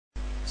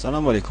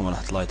السلام عليكم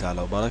ورحمة الله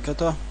تعالى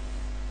وبركاته.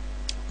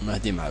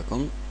 مهدي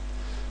معكم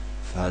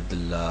في هذا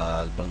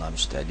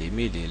البرنامج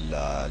التعليمي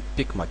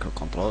للبيك مايكرو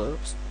كنترولر،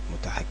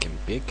 متحكم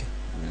بيك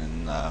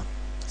من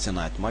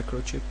صناعة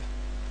مايكروتشيب.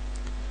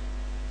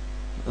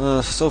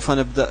 سوف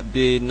نبدأ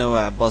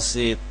بنوع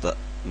بسيط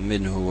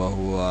منه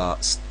وهو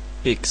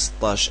بيك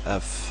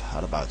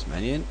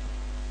 16F84.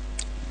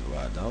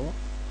 وهذا هو.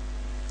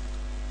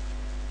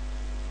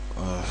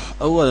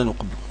 أولا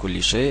وقبل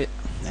كل شيء،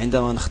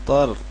 عندما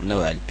نختار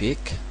نوع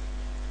البيك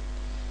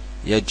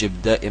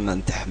يجب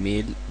دائما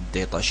تحميل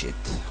الداتا شيت،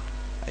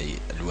 أي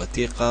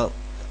الوثيقة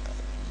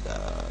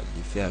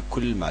اللي فيها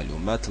كل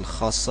المعلومات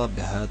الخاصة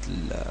بهذا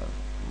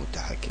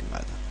المتحكم.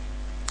 هذا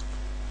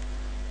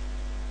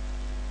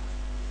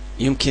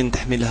يمكن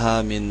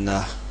تحميلها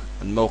من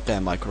الموقع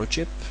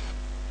مايكروتشيب.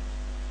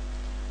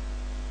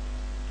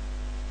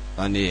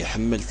 أنا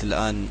حملت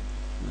الآن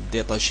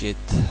الداتا شيت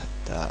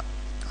تاع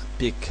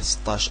بيك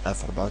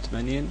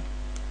 16F84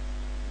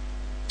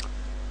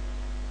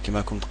 كما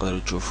راكم تقدروا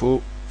تشوفوا،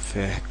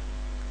 فيه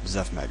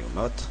بزاف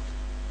معلومات.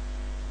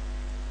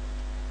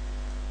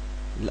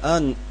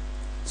 الآن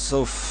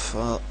سوف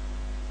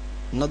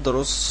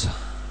ندرس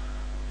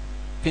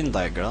بين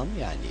دايجرام،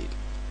 يعني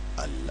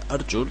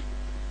الأرجل،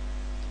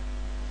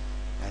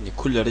 يعني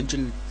كل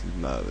رجل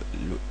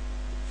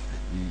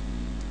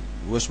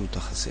واش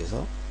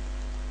متخصصة.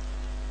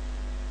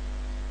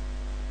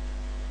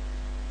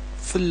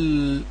 في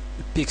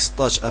البيك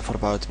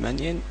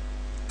 16F84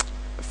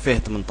 فيه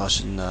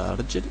 18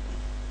 رجل.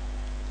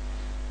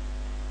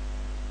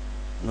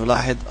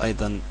 نلاحظ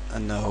أيضا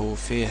أنه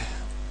فيه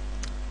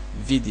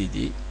VDD،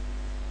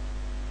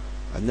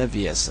 عندنا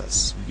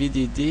VSS.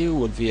 VDD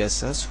وال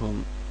VSS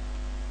هم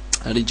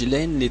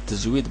رجلين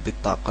للتزويد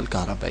بالطاقة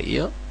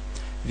الكهربائية.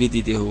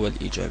 VDD هو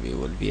الإيجابي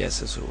وال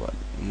VSS هو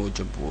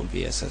الموجب وال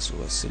VSS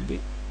هو السلبي.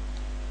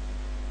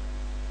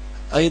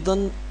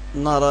 أيضا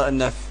نرى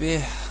أن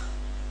فيه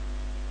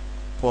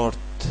بورت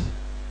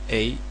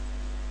A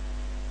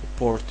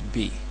وبورت B،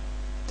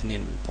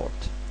 اثنين من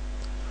البورت،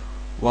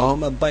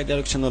 وهما باي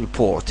دايركشنال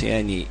بورت،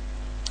 يعني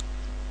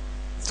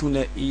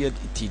ثنائية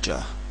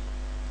الاتجاه،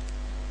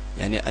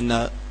 يعني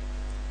أن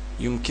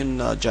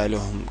يمكننا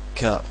جعلهم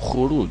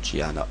كخروج،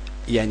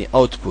 يعني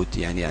output،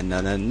 يعني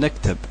أننا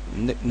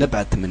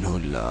نبعث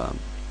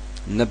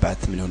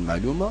منه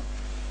المعلومة،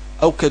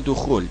 أو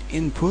كدخول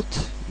input،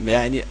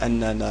 يعني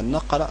أننا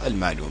نقرأ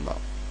المعلومة.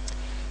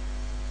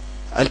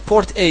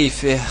 البورت A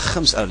فيه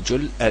 5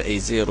 أرجل،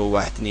 RA0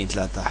 1 2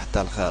 3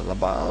 حتى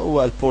ل4،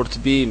 والبورت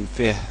B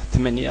فيه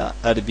 8،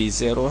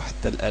 RB0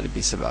 حتى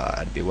RB7،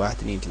 RB1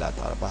 2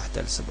 3 4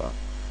 حتى ل7.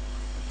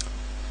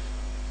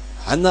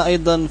 عندنا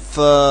أيضا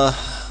في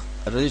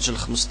الرجل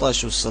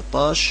 15 و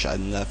 16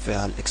 عندنا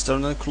فيها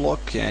الاكسترنال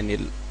كلوك، يعني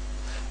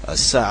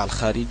الساعة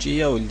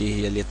الخارجية، واللي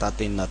هي اللي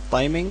تعطينا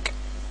التايمينج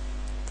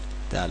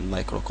تاع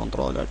المايكرو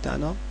كنترولر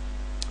تاعنا.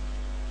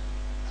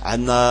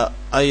 عندنا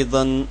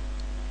أيضا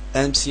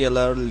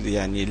MCLR،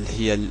 يعني اللي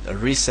هي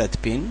الريسيت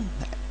بين،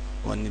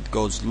 when it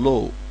goes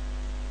low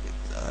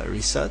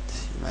reset،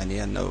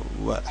 يعني أنه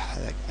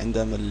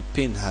عندما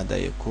البين هذا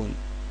يكون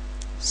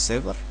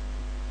صفر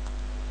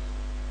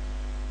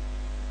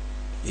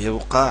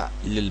يوقع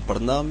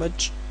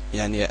للبرنامج،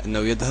 يعني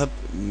أنه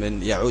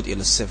يعود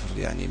إلى الصفر،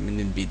 يعني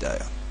من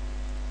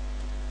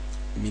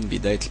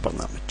بداية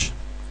البرنامج.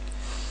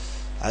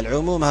 على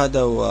العموم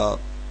هذا هو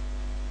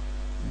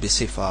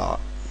بصفة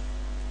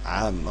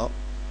عامة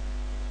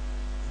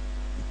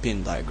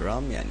بين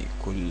دايجرام، يعني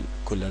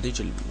كل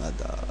رجل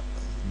هذا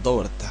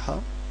الدور تاعها.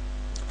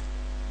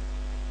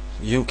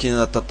 يمكن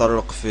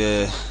التطرق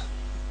في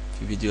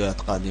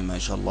فيديوهات قادمة إن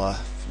شاء الله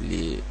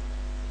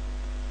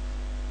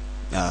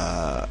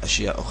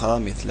لأشياء أخرى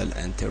مثل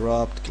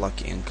الانترابت،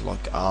 كلوك إن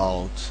كلوك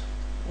أوت،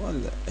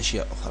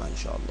 والأشياء أخرى إن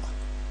شاء الله.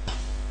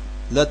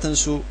 لا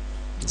تنسوا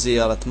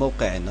زيارة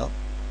موقعنا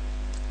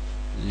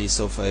اللي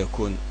سوف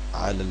يكون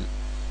على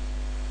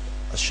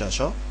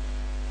الشاشة،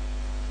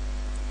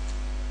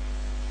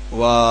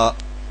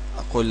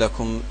 وأقول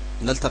لكم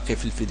نلتقي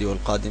في الفيديو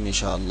القادم إن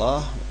شاء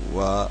الله.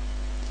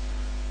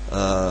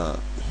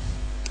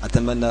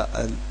 وأتمنى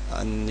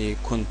أني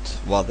كنت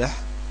واضح،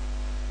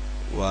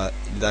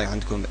 وإذا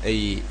عندكم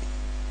أي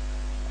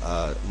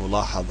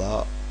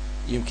ملاحظة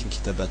يمكن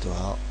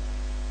كتابتها،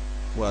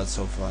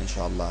 وسوف إن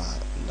شاء الله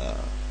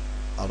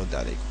أرد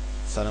عليكم.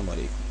 السلام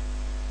عليكم.